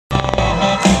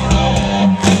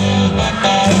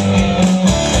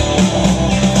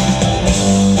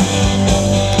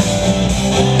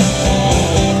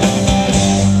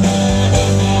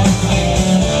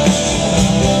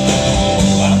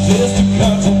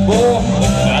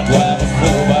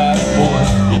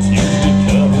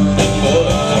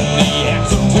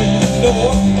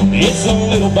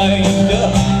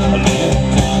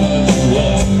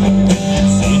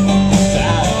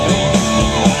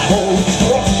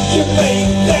You make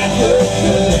that look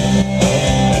good,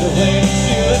 better than it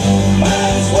should.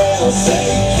 Might as well say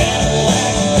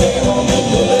Cadillac there on the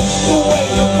hood. The way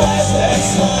you flash that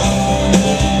smile, the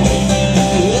way you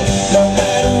look, no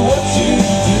matter what you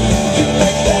do, you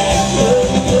make that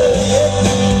look good.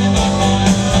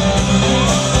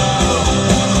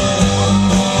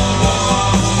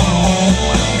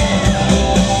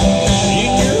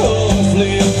 In your old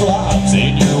flip-flops,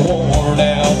 in your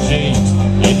worn-out jeans,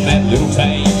 in that little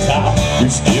tank top, you're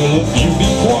still a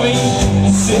beauty queen.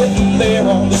 Sitting there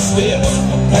on the steps,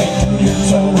 painting your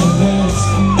toenails,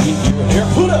 with your hair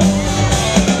put up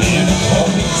in a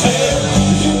ponytail.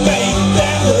 You make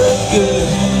that look good,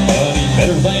 honey,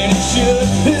 better than it should.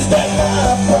 Is that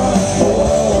my front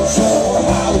porch or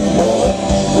Hollywood?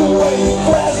 The way you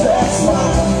flash that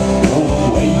smile, the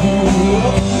way you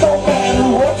look, no matter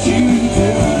what you do,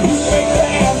 you make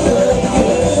that look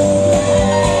good.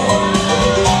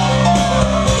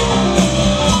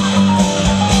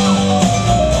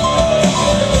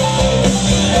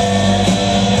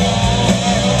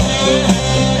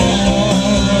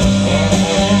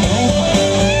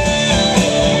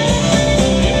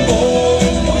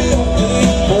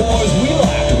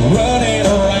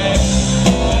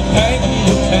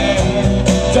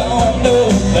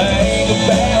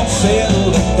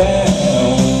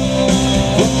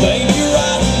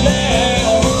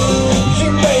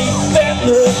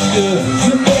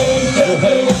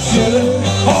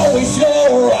 Always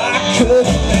swore I could,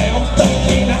 now I'm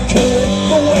thinking I could.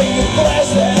 The way you flash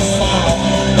that smile,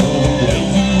 the way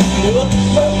you look,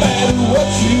 no matter what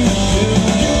you do,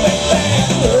 you make that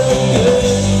look good.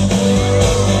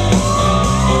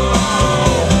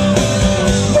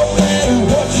 No matter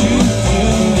what you do,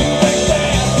 you make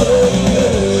that look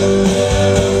good.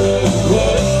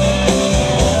 What?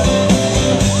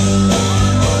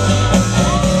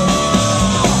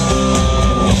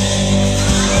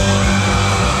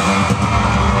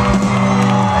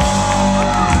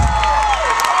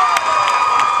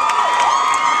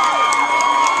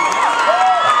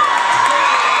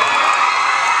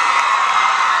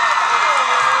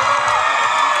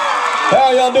 How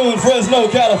y'all doing, Fresno,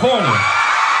 California?